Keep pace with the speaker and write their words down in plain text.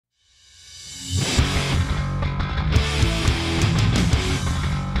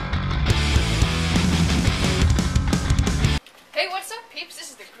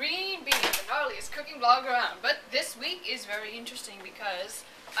this week is very interesting because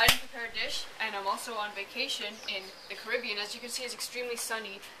I didn't prepare a dish, and I'm also on vacation in the Caribbean. As you can see, it's extremely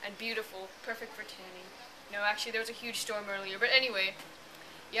sunny and beautiful, perfect for tanning. No, actually, there was a huge storm earlier, but anyway,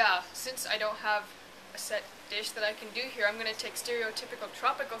 yeah, since I don't have a set dish that I can do here, I'm going to take stereotypical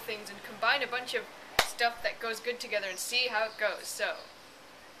tropical things and combine a bunch of stuff that goes good together and see how it goes. So,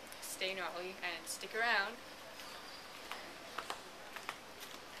 stay gnarly and stick around.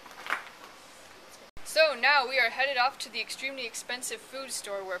 So now we are headed off to the extremely expensive food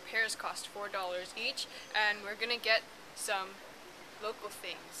store where pears cost $4 each, and we're gonna get some local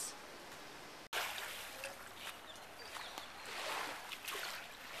things.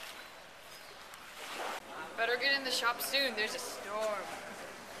 Better get in the shop soon, there's a storm.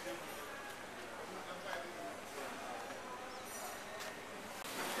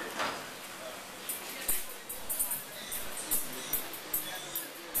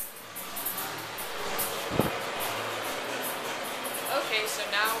 Okay, so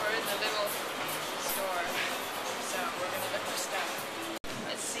now we're in the little store, so we're going to look for stuff.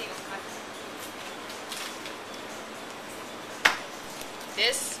 Let's see.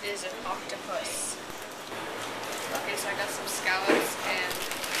 This is an octopus. Okay, so I got some scallops and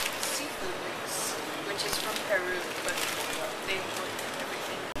seafood mix, which is from Peru, but they import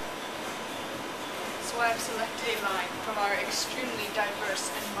everything. So I have selected a line from our extremely diverse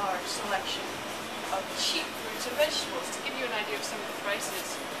and large selection of cheap fruits and vegetables. To give you an idea of some of the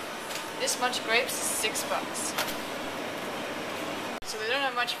prices, this much grapes is $6. So they don't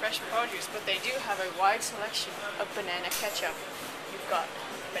have much fresh produce, but they do have a wide selection of banana ketchup. You've got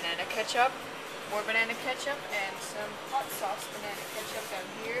banana ketchup, more banana ketchup, and some hot sauce banana ketchup down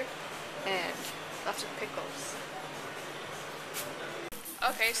here, and lots of pickles.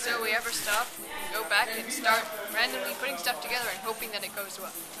 Okay, so we have our stuff. We can go back and start randomly putting stuff together and hoping that it goes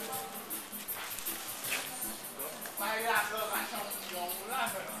well.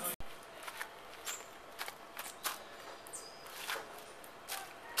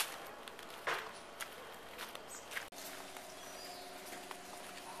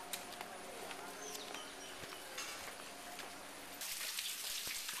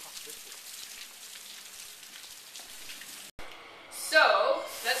 So,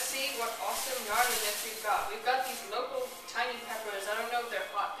 let's see what awesome gnarliness we've got. We've got these local tiny peppers. I don't know if they're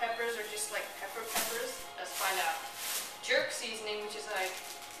hot peppers or just like peppers. Let's find out. Jerk seasoning, which is like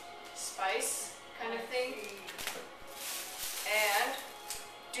spice kind of thing. And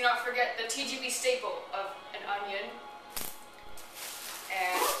do not forget the TGB staple of an onion.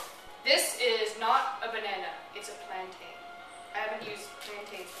 And this is not a banana, it's a plantain. I haven't used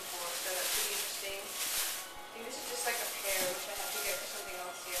plantains before, so that's pretty interesting. I think this is just like a pear, which I have to get for something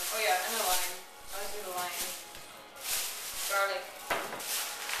else here. Oh yeah, and a lime. I'll do the lime. Garlic.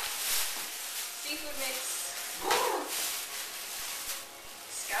 Seafood mix.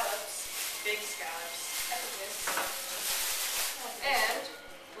 Scallops. Big scallops. Epicness. And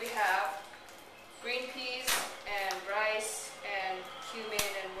we have green peas and rice and cumin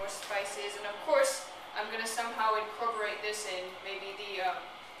and more spices. And of course, I'm going to somehow incorporate this in. Maybe the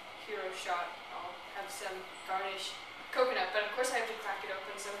hero shot. I'll have some garnish coconut, but of course I have to crack it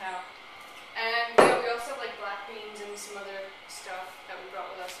open somehow. And yeah, we also have like black beans and some other stuff that we brought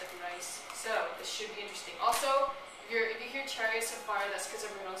with us, like rice. So this should be interesting. Also, if you hear chariots of fire, that's because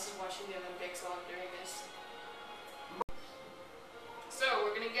everyone else is watching the Olympics while I'm doing this. So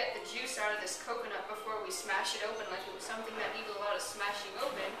we're gonna get the juice out of this coconut before we smash it open, like it was something that needed a lot of smashing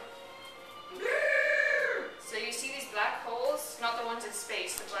open. So you see these black holes, not the ones in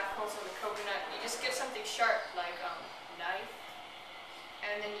space, the black holes on the coconut. You just get something sharp, like a knife,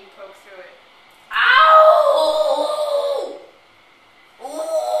 and then you poke through it. Ow! Ooh!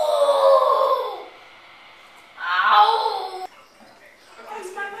 Ow!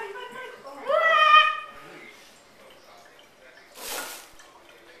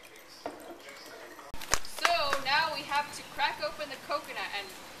 So now we have to crack open the coconut, and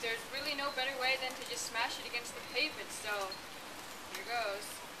there's really no better way than to just smash it against the pavement, so here goes.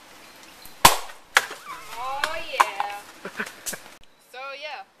 Oh yeah. So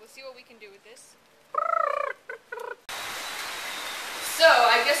yeah, we'll see what we can do with this. So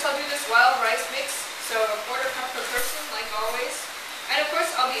I guess I'll do this wild rice mix, so a quarter cup per person, like always. And of course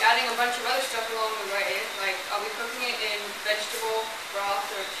I'll be adding a bunch of other stuff along the way, like I'll be cooking it in vegetable broth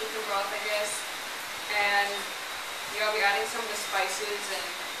or chicken broth, I guess. And you know, I'll be adding some of the spices, and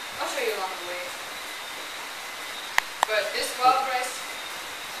I'll show you along the way. But this wild rice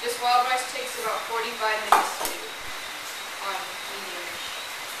takes about 45 minutes to do on medium-ish.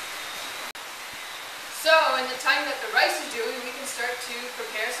 So in the time that the rice is doing, we can start to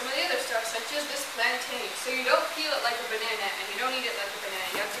prepare some of the other stuff, such as this plantain. So you don't peel it like a banana, and you don't eat it like a banana.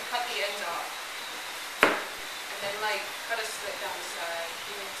 You have to cut the ends off. And then like, cut a slit down the side.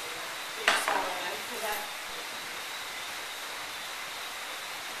 Pretty small knife for that.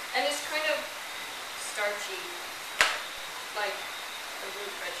 And it's kind of starchy, like a root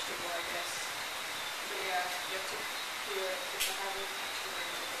vegetable, I guess. But yeah, you have to peel it if you haven't actually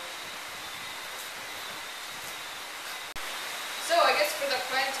learned it. So I guess for the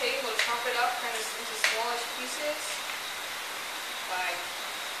plantain, we'll chop it up kind of into smallish pieces, like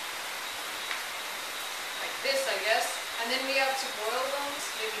this, I guess. And then we have to boil them,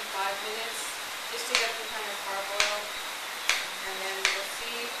 maybe 5 minutes, just to get them kind of parboiled. And then we'll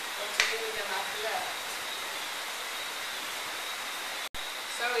see what to do with them after that.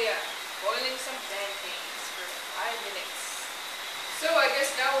 So yeah, boiling some plantains for 5 minutes. So I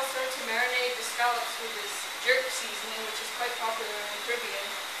guess now we'll start to marinate the scallops with this jerk seasoning, which is quite popular in the Caribbean.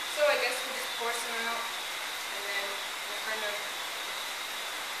 So I guess we'll just pour some out, and then we'll kind of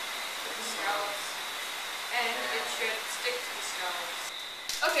put the scallops, and it should stick to the scallops.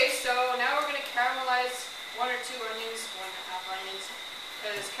 Okay, so now we're going to caramelize 1 or 2 onions, 1.5 onions,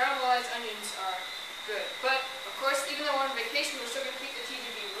 because caramelized onions are good. But of course, even though we're on vacation, we're still going to keep the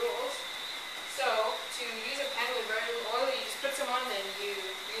TGB rules. So to use a pan with very little oil, you just put some on, then you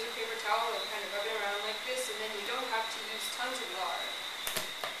use a paper towel and kind of rub it around like this, and then you don't have to use tons of lard.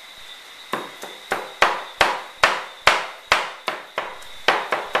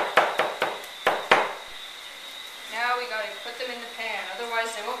 Now we gotta put them in the pan,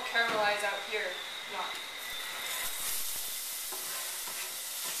 otherwise they won't caramelize out here. No.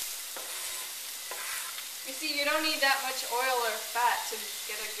 You see, you don't need that much oil or fat to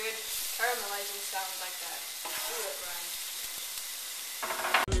get a good caramelizing sound like that. Do it, Brian.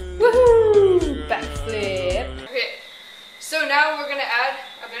 Woohoo! Backflip. Okay, so now we're gonna add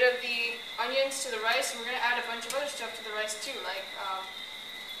a bit of the onions to the rice, and we're gonna add a bunch of other stuff to the rice too. Like I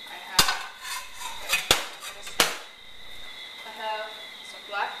have some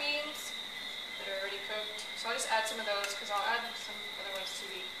black beans that are already cooked. So I'll just add some of those because I'll add some other ones to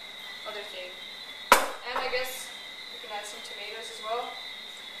the other thing. And I guess we can add some tomatoes as well.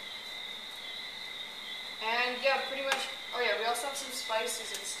 And yeah, pretty much, oh yeah, we also have some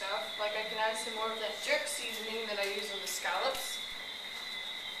spices and stuff. Like I can add some more of that jerk seasoning that I use on the scallops.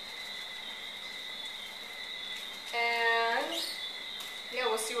 And yeah,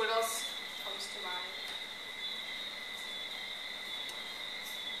 we'll see what else comes to mind.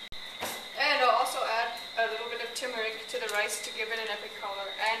 And I'll also add a little bit of turmeric to the rice to give it an epic color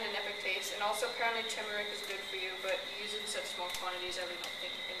and an epic taste. And also apparently turmeric is good for you, but used in such small quantities I really don't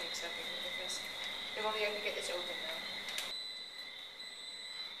think it makes epic difference. If only I could get this open though.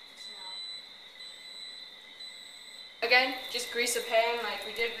 Again, just grease a pan like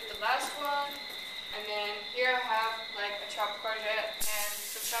we did with the last one. And then here I have like a chopped courgette and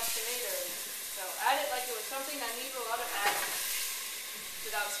some chopped tomatoes. So add it like it was something that needed a lot of adding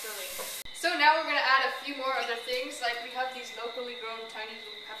without spilling. So now we're going to add a few more other things, like we have these locally grown tiny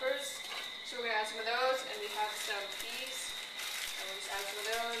little peppers. So we're going to add some of those, and we have some peas, and we'll just add some of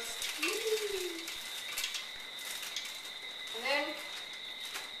those. And then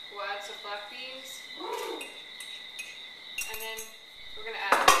we'll add some black beans. And then we're going to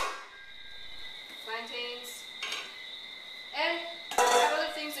add plantains. And if you have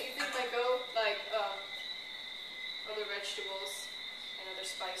other things that you think might go, like other vegetables and other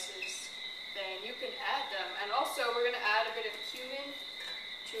spices, then you can add them. And also we're going to add a bit of cumin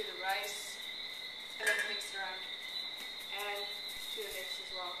to the rice and then mix it around, and to the mix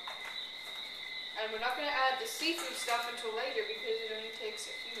as well. And we're not going to add the seafood stuff until later because it only takes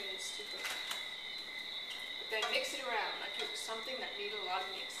a few minutes to cook. But then mix it around like it was something that needed a lot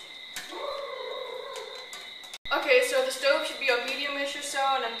of mixing. Okay, so the stove should be on medium-ish or so,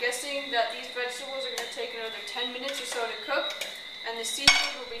 and I'm guessing that these vegetables are going to take another 10 minutes or so to cook. And the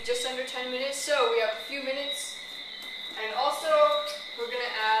seafood will be just under 10 minutes, so we have a few minutes. And also, we're going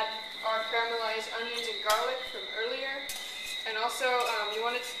to add our caramelized onions and garlic from earlier. And also, you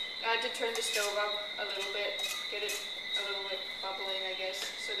want to turn the stove up a little bit, get it a little bit bubbling, I guess,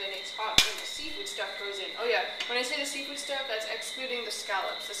 so then it's hot when the seafood stuff goes in. Oh yeah, when I say the seafood stuff, that's excluding the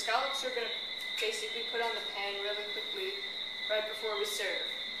scallops. The scallops are going to basically put on the pan really quickly right before we serve.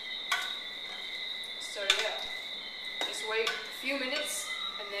 So yeah. Just wait a few minutes,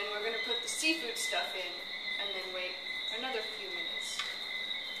 and then we're going to put the seafood stuff in, and then wait another few minutes.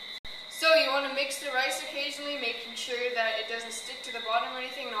 So you want to mix the rice occasionally, making sure that it doesn't stick to the bottom or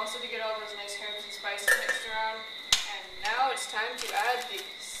anything, and also to get all those nice herbs and spices mixed around. And now it's time to add the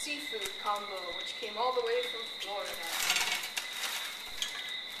seafood combo, which came all the way from Florida.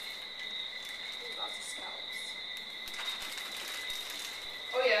 Ooh, lots of scallops.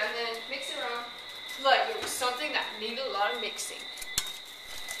 Oh yeah, and then mix it around like it was something that needed a lot of mixing.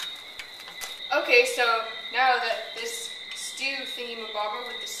 Okay, so now that this stew thingy-mabobber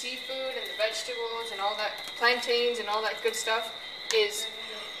with the seafood and the vegetables and all that, plantains and all that good stuff is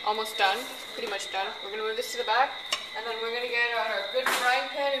almost done, pretty much done. We're going to move this to the back, and then we're going to get out our good frying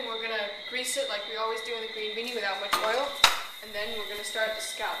pan and we're going to grease it like we always do in the green beanie without much oil. And then we're going to start the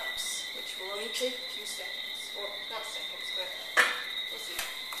scallops, which will only take a few seconds. Or, not seconds, but we'll see.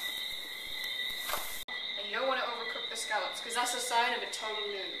 And you don't want to overcook the scallops, because that's a sign of a total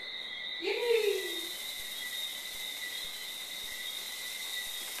noob. Yippee!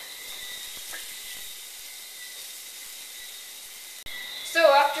 So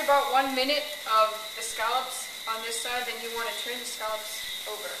after about 1 minute of the scallops on this side, then you want to turn the scallops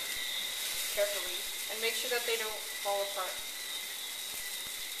over carefully and make sure that they don't fall apart.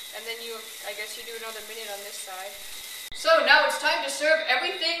 And then I guess you do another minute on this side. So now it's time to serve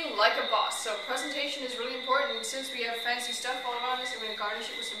everything like a boss. So presentation is really important, and since we have fancy stuff all around us, I'm going to garnish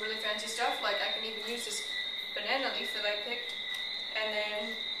it with some really fancy stuff. Like I can even use this banana leaf that I picked. And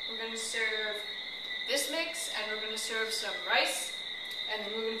then we're going to serve this mix, and we're going to serve some rice. And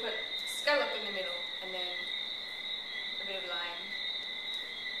then we're going to put scallop in the middle, and then a bit of lime.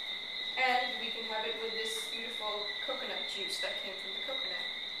 And we can have it with this beautiful coconut juice that came from the coconut.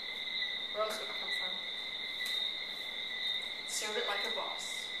 Where else would it come from? Serve it like a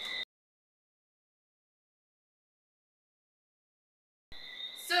boss.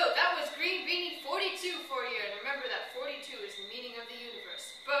 So that was Green Beanie 42 for you, and remember that 42 is the meaning of the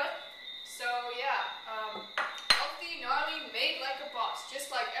universe. Healthy, gnarly, made like a boss,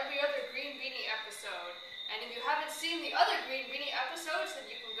 just like every other Green Beanie episode. And if you haven't seen the other Green Beanie episodes, then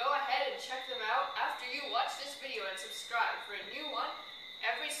you can go ahead and check them out after you watch this video and subscribe for a new one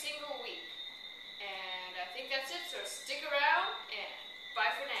every single week. And I think that's it, so stick around and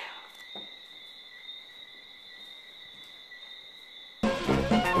bye for now.